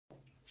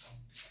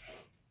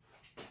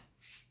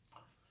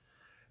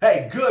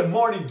Hey, good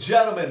morning,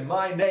 gentlemen.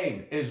 My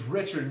name is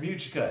Richard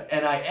Mugica,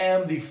 and I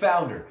am the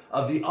founder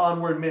of the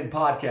Onward Men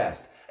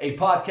Podcast, a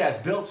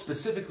podcast built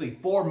specifically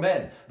for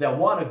men that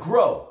want to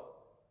grow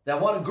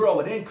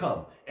in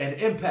income and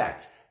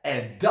impact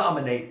and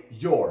dominate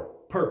your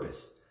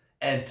purpose.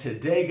 And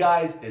today,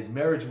 guys, is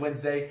Marriage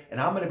Wednesday, and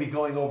I'm going to be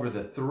going over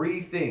the 3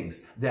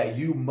 things that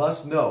you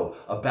must know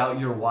about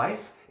your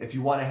wife if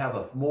you want to have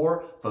a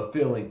more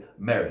fulfilling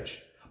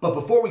marriage. But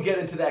before we get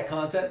into that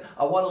content,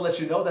 I want to let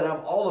you know that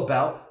I'm all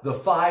about the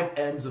 5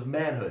 M's of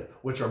manhood,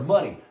 which are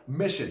money,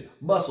 mission,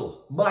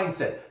 muscles,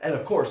 mindset, and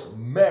of course,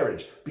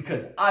 marriage.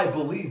 Because I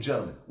believe,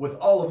 gentlemen, with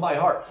all of my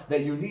heart,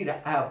 that you need to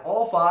have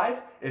all 5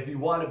 if you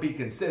want to be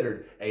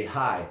considered a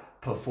high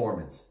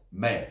performance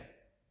man.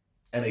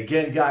 And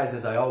again, guys,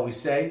 as I always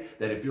say,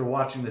 that if you're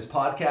watching this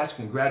podcast,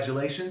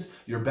 congratulations,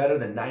 you're better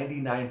than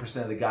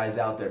 99% of the guys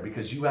out there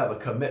because you have a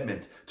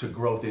commitment to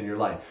growth in your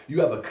life.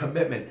 You have a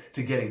commitment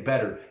to getting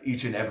better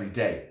each and every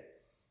day.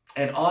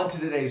 And on to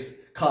today's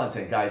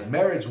content, guys.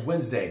 Marriage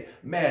Wednesday.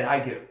 Man, I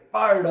get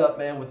fired up,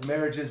 man, with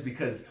marriages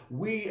because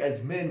we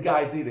as men,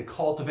 guys, need to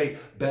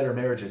cultivate better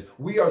marriages.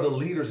 We are the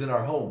leaders in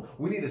our home.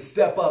 We need to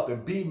step up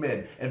and be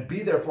men and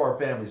be there for our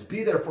families,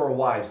 be there for our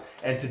wives.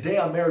 And today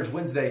on Marriage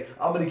Wednesday,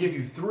 I'm going to give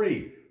you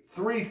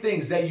three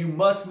things that you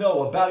must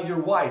know about your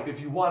wife if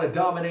you want to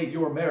dominate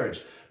your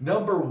marriage.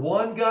 Number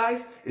 1,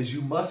 guys, is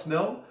you must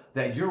know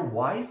that your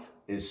wife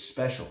is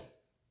special.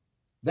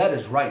 That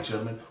is right,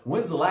 gentlemen.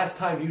 When's the last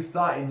time you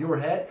thought in your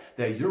head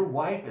that your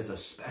wife is a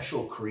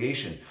special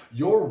creation?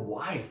 Your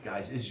wife,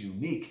 guys, is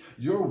unique.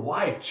 Your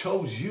wife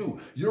chose you.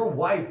 Your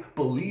wife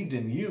believed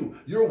in you.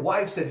 Your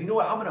wife said, you know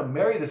what? I'm going to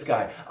marry this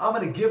guy. I'm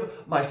going to give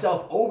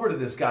myself over to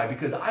this guy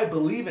because I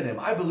believe in him.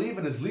 I believe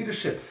in his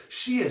leadership.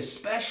 She is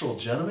special,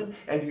 gentlemen,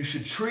 and you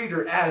should treat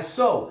her as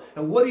so.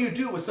 And what do you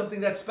do with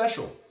something that's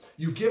special?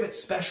 You give it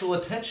special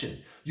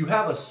attention. You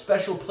have a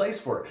special place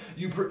for it.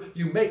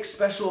 You make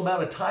special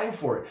amount of time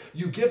for it.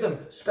 You give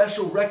them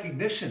special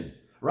recognition.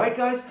 Right,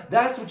 guys?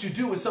 That's what you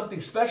do with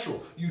something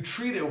special. You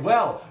treat it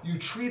well. You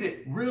treat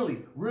it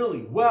really,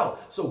 really well.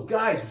 So,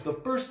 guys, the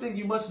first thing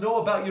you must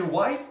know about your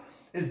wife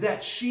is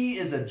that she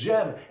is a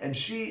gem and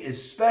she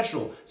is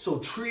special. So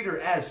treat her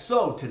as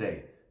so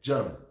today,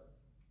 gentlemen.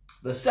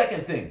 The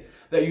second thing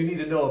that you need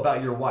to know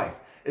about your wife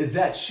is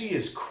that she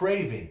is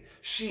craving,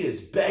 she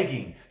is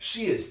begging,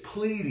 she is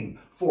pleading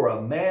for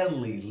a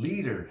manly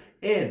leader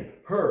in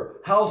her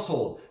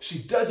household. She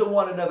doesn't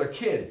want another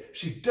kid.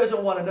 She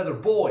doesn't want another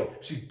boy.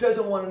 She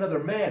doesn't want another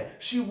man.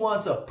 She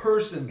wants a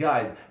person,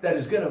 guys, that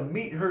is going to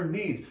meet her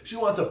needs. She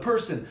wants a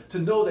person to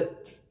know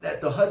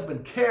that the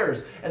husband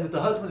cares and that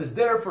the husband is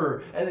there for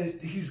her and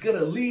that he's going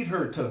to lead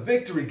her to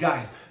victory,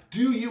 guys.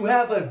 Do you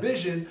have a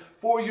vision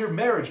for your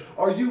marriage?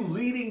 Are you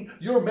leading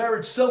your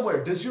marriage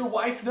somewhere? Does your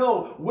wife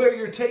know where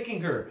you're taking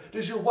her?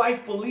 Does your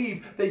wife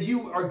believe that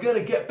you are going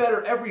to get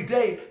better every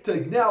day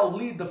to now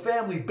lead the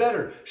family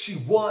better? She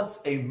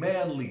wants a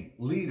manly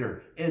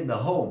leader in the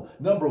home.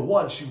 Number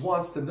 1, she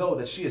wants to know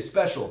that she is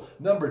special.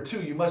 Number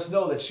 2, you must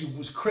know that she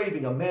was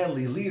craving a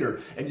manly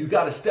leader, and you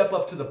got to step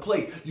up to the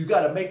plate. You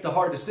got to make the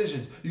hard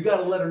decisions. You got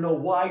to let her know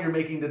why you're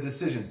making the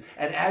decisions.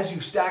 And as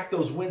you stack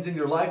those wins in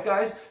your life,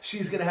 guys,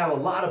 she's going to have a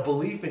lot of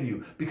belief in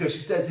you because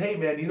she says, hey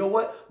man, you know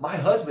what? My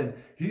husband,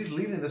 he's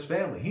leading this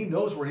family. He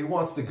knows where he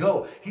wants to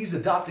go. He's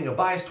adopting a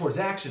bias towards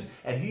action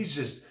and he's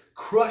just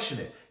crushing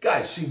it.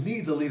 Guys, she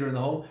needs a leader in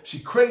the home. She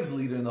craves a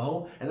leader in the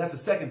home. And that's the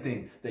second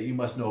thing that you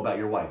must know about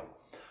your wife.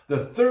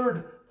 The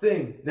third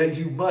thing that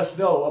you must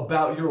know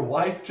about your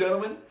wife,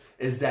 gentlemen,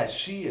 is that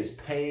she is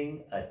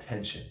paying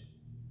attention.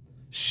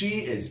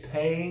 She is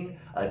paying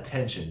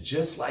attention,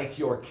 just like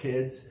your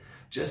kids,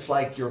 just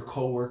like your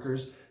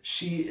coworkers.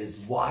 She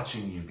is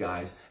watching you,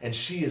 guys, and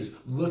she is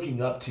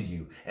looking up to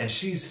you, and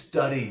she's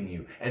studying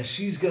you, and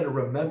she's going to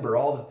remember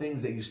all the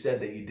things that you said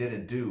that you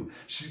didn't do.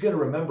 She's going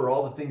to remember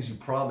all the things you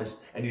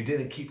promised, and you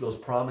didn't keep those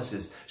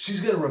promises.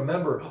 She's going to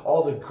remember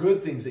all the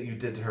good things that you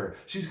did to her.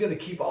 She's going to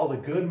keep all the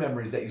good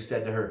memories that you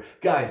said to her.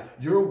 Guys,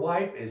 your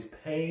wife is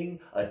paying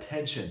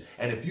attention,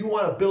 and if you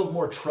want to build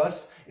more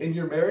trust in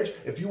your marriage,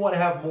 if you want to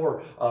have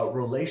more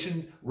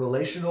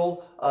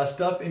relational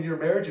stuff in your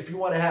marriage, if you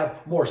want to have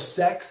more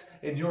sex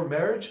in your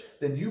marriage,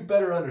 then you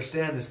better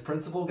understand this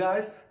principle,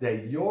 guys,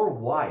 that your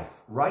wife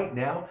right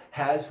now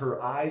has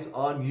her eyes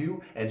on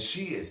you and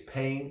she is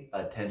paying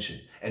attention.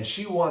 And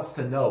she wants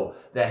to know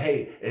that,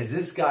 hey, is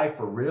this guy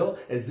for real?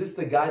 Is this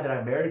the guy that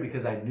I married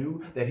because I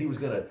knew that he was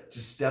going to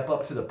just step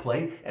up to the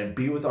plate and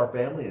be with our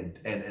family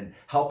and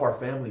help our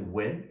family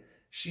win?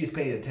 She is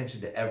paying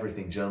attention to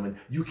everything, gentlemen.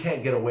 You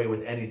can't get away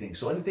with anything.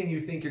 So anything you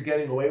think you're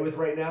getting away with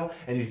right now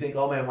and you think,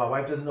 oh man, my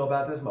wife doesn't know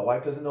about this, my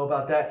wife doesn't know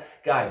about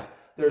that, guys,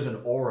 there's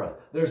an aura,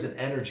 there's an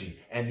energy,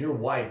 and your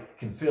wife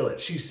can feel it.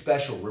 She's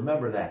special,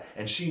 remember that,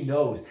 and she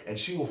knows, and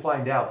she will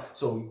find out.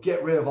 So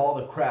get rid of all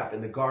the crap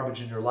and the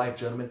garbage in your life,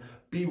 gentlemen.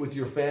 Be with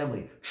your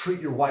family, treat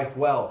your wife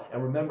well,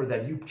 and remember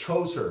that you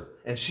chose her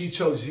and she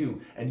chose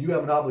you, and you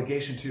have an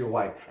obligation to your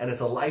wife, and it's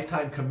a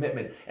lifetime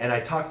commitment. And I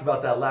talked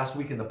about that last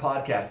week in the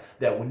podcast,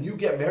 that when you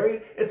get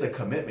married, it's a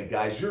commitment,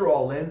 guys. You're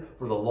all in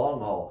for the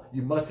long haul.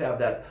 You must have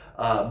that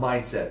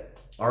mindset.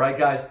 All right,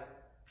 guys?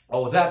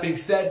 Well, with that being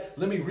said,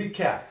 let me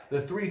recap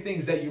the 3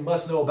 things that you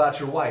must know about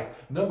your wife.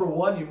 Number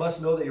 1, you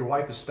must know that your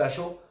wife is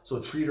special, so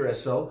treat her as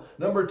so.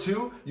 Number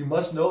 2, you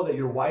must know that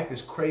your wife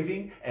is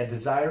craving and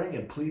desiring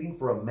and pleading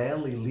for a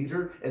manly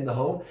leader in the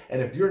home.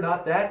 And if you're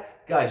not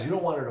that, guys, you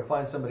don't want her to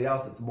find somebody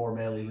else that's a more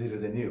manly leader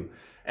than you.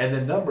 And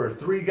then number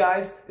 3,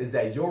 guys, is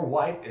that your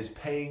wife is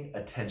paying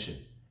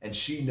attention. And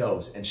she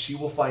knows, and she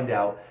will find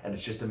out, and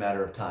it's just a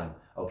matter of time.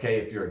 Okay,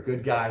 if you're a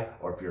good guy,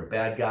 or if you're a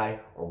bad guy,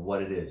 or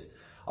what it is.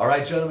 All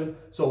right, gentlemen,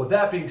 so with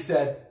that being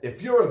said,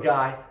 if you're a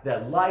guy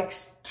that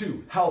likes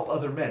to help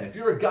other men, if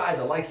you're a guy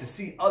that likes to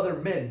see other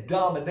men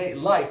dominate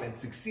life and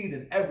succeed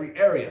in every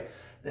area,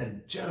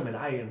 then, gentlemen,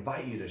 I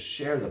invite you to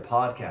share the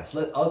podcast.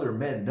 Let other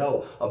men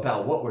know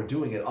about what we're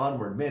doing at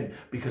Onward Men,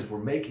 because we're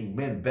making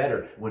men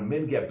better. When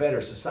men get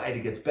better, society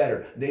gets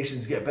better,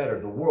 nations get better,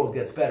 the world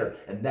gets better,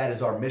 and that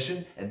is our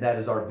mission, and that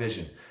is our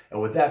vision. And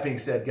with that being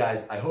said,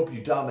 guys, I hope you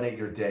dominate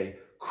your day,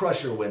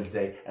 crush your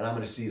Wednesday, and I'm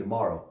going to see you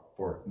tomorrow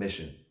for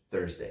Mission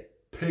Thursday.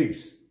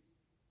 Peace.